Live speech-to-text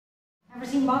Ever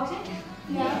seen boxing?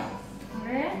 Yeah.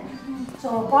 Okay.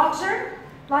 So a boxer,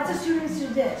 lots of students do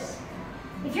this.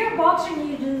 If you're a boxer and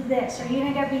you do this, are you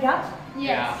gonna get beat up?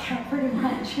 Yes. Yeah, pretty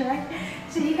much, right?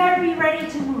 So you gotta be ready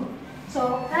to move.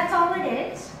 So that's all it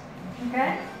is,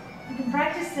 okay? You can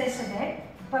practice this a bit,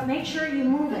 but make sure you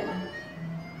move it,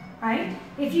 right?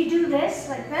 If you do this,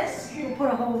 like this, you'll put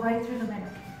a hole right through the middle.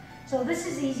 So this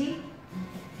is easy,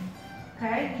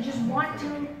 okay? You just want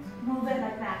to move it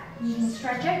like that. You can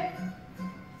stretch it.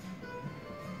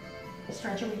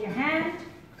 Stretch it with your hand.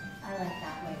 I like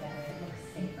that way better. It looks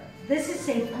safer. This is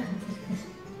safer.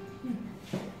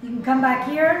 You can come back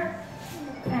here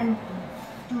and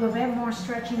do a bit more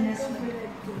stretching this way.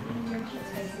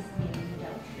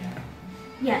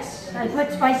 Yes, I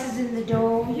put spices in the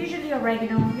dough, usually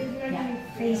oregano,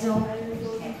 basil,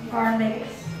 garlic.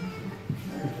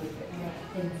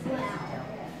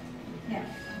 Yeah.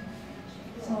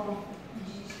 So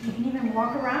you can even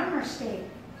walk around or stay.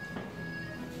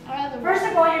 First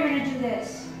of all, you're going to do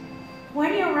this.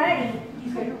 When you're ready,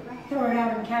 you can throw it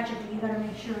out and catch it, but you got to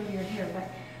make sure you're here. But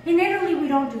in Italy, we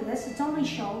don't do this. It's only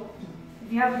show.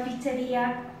 If you have a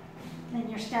pizzeria, then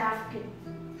your staff could.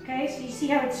 Okay, so you see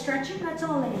how it's stretching? That's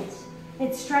all it is.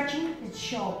 It's stretching, it's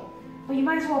show. But you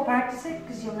might as well practice it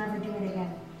because you'll never do it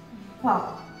again.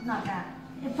 Well, not that.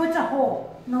 It puts a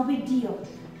hole. No big deal.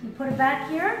 You put it back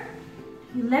here,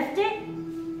 you lift it,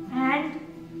 and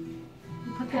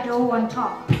you put the dough on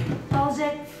top. Close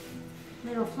it,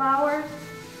 little flour.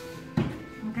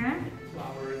 Okay?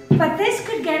 But this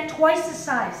could get twice the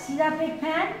size. See that big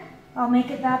pan? I'll make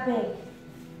it that big.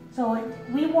 So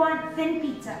we want thin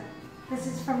pizza. This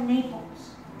is from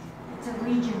Naples. It's a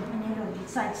region in Italy.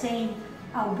 It's like saying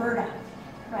Alberta,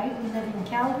 right? We live in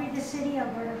Calgary, the city,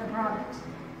 Alberta, the province.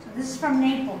 So this is from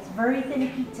Naples, very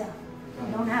thin pizza.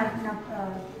 We don't have enough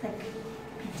thick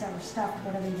pizza or stuffed,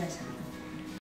 whatever you guys have.